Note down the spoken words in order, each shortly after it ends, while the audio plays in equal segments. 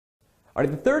All right,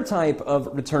 the third type of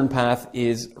return path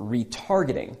is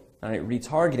retargeting. All right,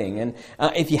 retargeting. And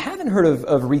if you haven't heard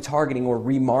of retargeting or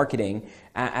remarketing,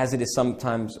 as it is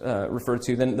sometimes referred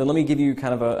to, then let me give you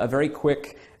kind of a very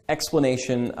quick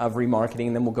explanation of remarketing,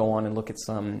 and then we'll go on and look at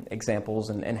some examples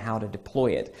and how to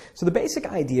deploy it. So the basic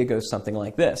idea goes something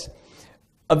like this.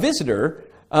 A visitor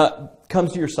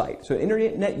comes to your site. So an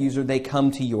internet user, they come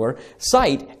to your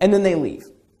site, and then they leave.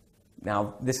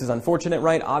 Now, this is unfortunate,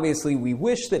 right? Obviously, we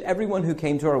wish that everyone who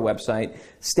came to our website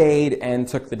stayed and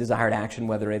took the desired action,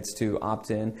 whether it's to opt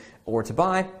in or to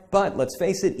buy. But let's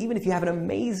face it, even if you have an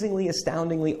amazingly,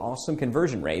 astoundingly awesome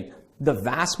conversion rate, the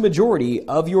vast majority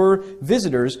of your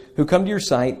visitors who come to your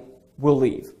site will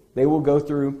leave. They will go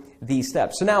through these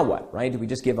steps. So now what, right? Do we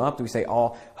just give up? Do we say,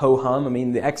 oh, ho-hum? I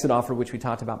mean, the exit offer, which we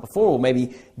talked about before, will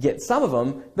maybe get some of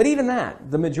them, but even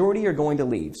that, the majority are going to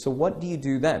leave. So what do you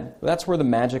do then? Well, that's where the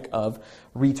magic of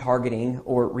retargeting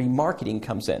or remarketing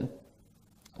comes in.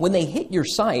 When they hit your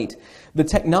site, the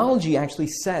technology actually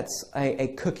sets a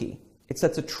cookie. It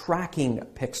sets a tracking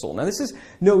pixel. Now, this is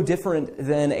no different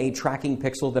than a tracking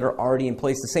pixel that are already in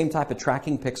place. The same type of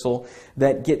tracking pixel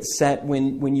that gets set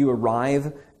when you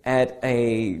arrive at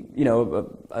a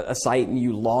site and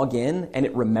you log in and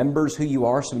it remembers who you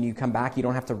are, so when you come back you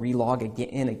don't have to relog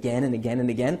again and again and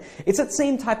again. It's that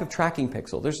same type of tracking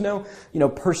pixel. There's no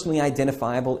personally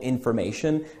identifiable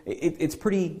information. It's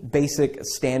pretty basic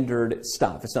standard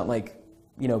stuff. It's not like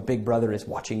Big Brother is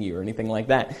watching you or anything like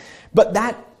that. But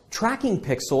that tracking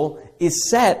pixel is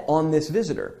set on this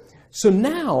visitor. So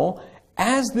now,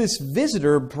 as this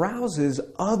visitor browses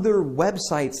other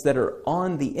websites that are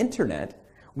on the internet,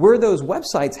 where those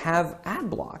websites have ad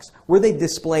blocks, where they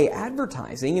display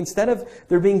advertising, instead of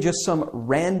there being just some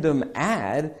random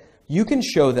ad, you can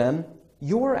show them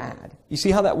your ad. You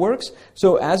see how that works?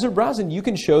 So as they're browsing, you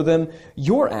can show them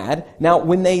your ad. Now,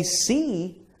 when they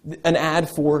see an ad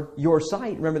for your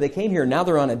site, remember they came here, now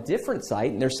they're on a different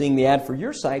site and they're seeing the ad for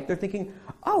your site, they're thinking,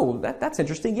 oh, that's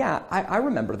interesting. Yeah, I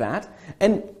remember that.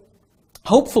 And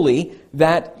hopefully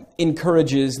that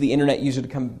encourages the internet user to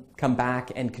come back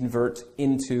and convert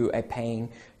into a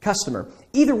paying customer.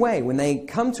 Either way, when they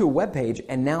come to a web page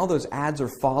and now those ads are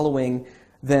following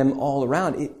them all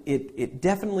around, it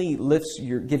definitely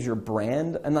gives your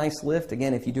brand a nice lift,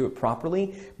 again, if you do it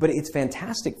properly, but it's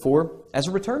fantastic as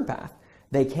a return path.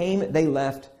 They came, they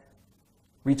left.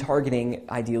 Retargeting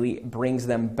ideally brings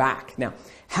them back. Now,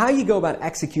 how you go about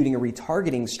executing a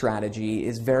retargeting strategy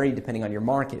is very depending on your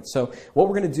market. So what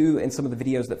we're going to do in some of the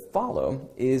videos that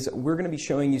follow is we're going to be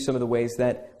showing you some of the ways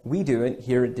that we do it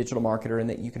here at Digital Marketer and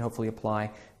that you can hopefully apply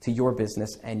to your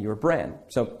business and your brand.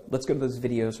 So let's go to those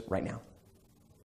videos right now.